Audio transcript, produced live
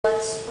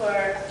watts per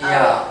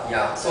hour.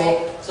 Yeah.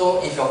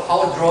 So if your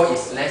power draw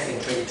is less than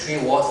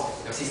 23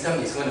 watts, your system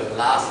is going to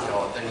last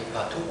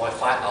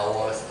 2.5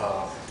 hours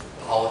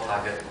power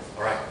target.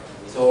 Alright.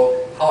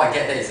 So how I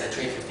get that is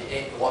actually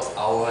 58 watts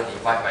hour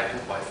divided by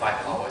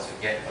 2.5 hours, you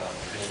get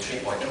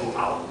 23.2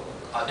 hours.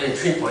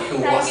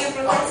 23.2 watts. Thank you,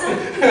 Professor.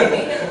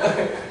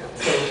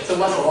 so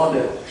much for all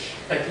the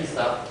techy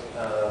stuff.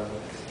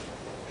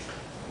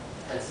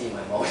 Can't see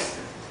my mouse.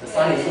 The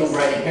sun is so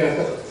bright here.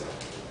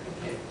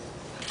 Okay.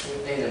 We'll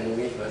play the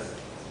movie first.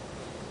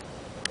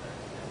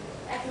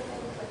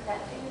 Everybody put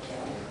that thing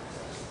too.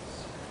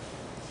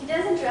 He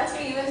doesn't trust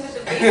me even with the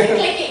basic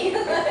clicking.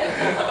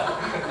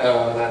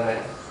 Oh, not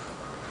right.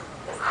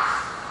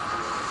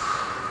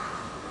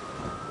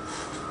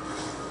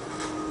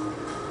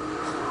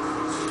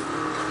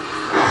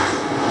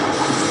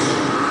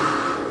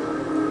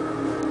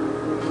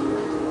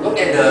 Look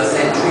at the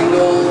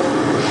Centrino.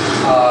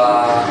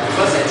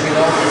 First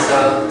Centrino is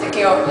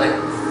taking out like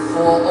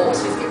for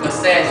almost 50% of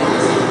the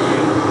CPU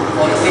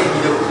for the same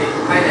video clip,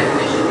 high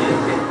definition video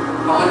clip.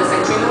 But on the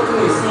Centrino 2,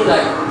 you see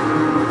like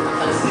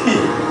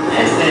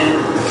less than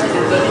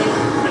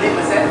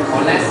 30%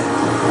 or less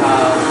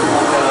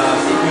of the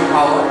CPU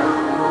power.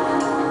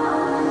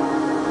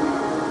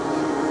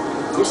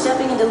 You're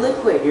stepping into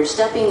liquid. You're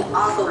stepping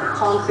off of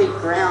concrete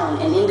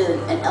ground and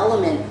into an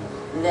element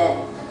that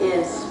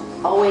is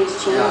always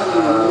changing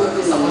and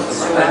moving and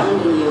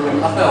surrounding you, and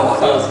it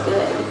feels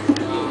good.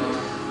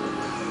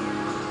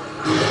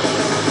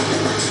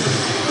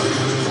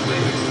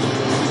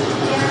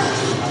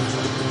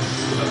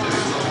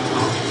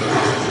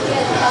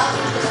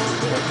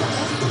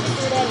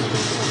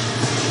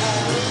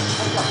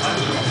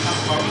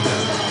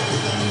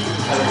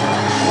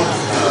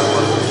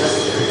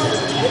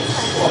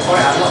 Oh,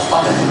 sorry, I'm not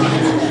started.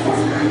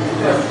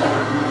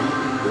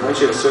 I want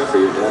you to surf for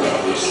your done.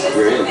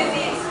 You're in.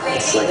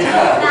 It's like my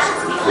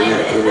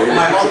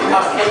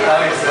multitasking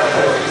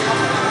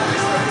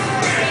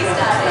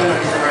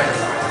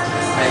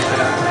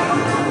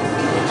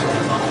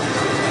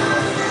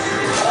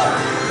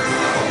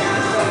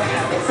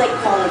It's like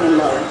falling in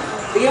love.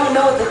 But you don't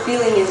know what the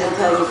feeling is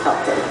until you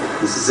felt it.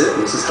 This is it.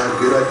 This is how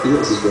good I feel.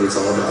 This is what it's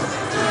all about.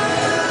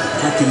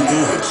 At the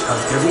edge of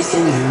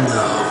everything you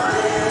know,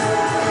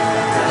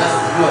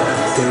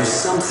 there's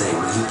something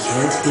you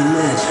can't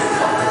imagine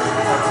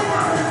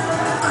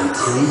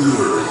until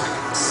you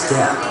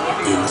step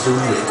into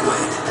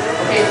liquid.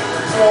 Okay,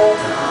 so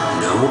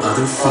no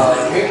other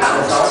feeling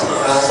comes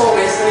close. So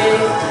basically,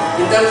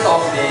 in terms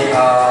of the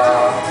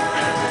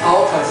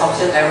power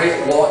consumption average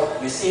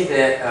watt, you see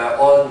that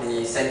on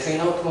the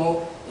Centrino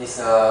 2 is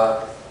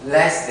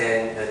less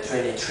than the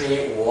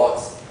 23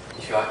 watts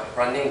if you are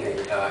running the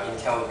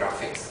Intel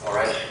graphics,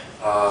 alright,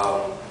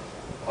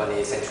 on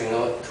the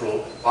Centrino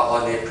 2. But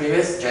on the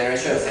previous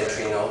generation of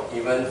Centrino,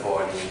 even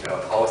for the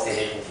power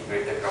saving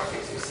integrated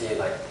graphics, you see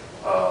like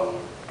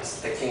it's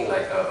taking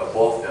like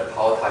above the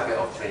power target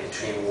of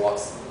 23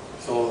 watts.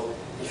 So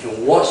if you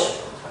watch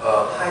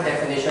high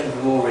definition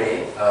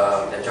Blu-ray,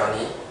 the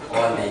Johnny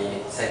on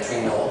the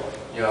Centrino,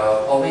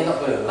 you're probably not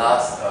going to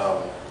last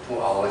 2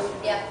 hours.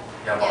 Yeah.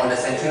 Yeah, but on the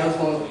Centrino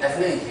 2,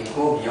 definitely you can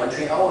go beyond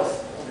 3 hours.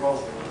 No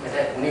problem. Look at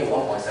that, only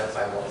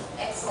 1.75 watts.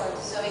 Excellent.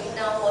 So we can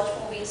now watch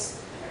movies.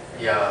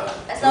 Yeah.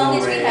 As long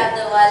as we have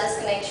the wireless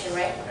connection,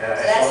 right? Yeah,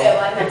 so that's where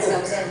Wi-Fi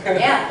comes in.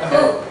 Yeah,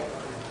 cool.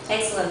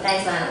 Excellent.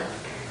 Thanks, Lana.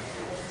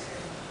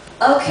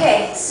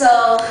 Okay,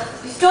 so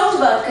we've talked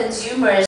about consumers.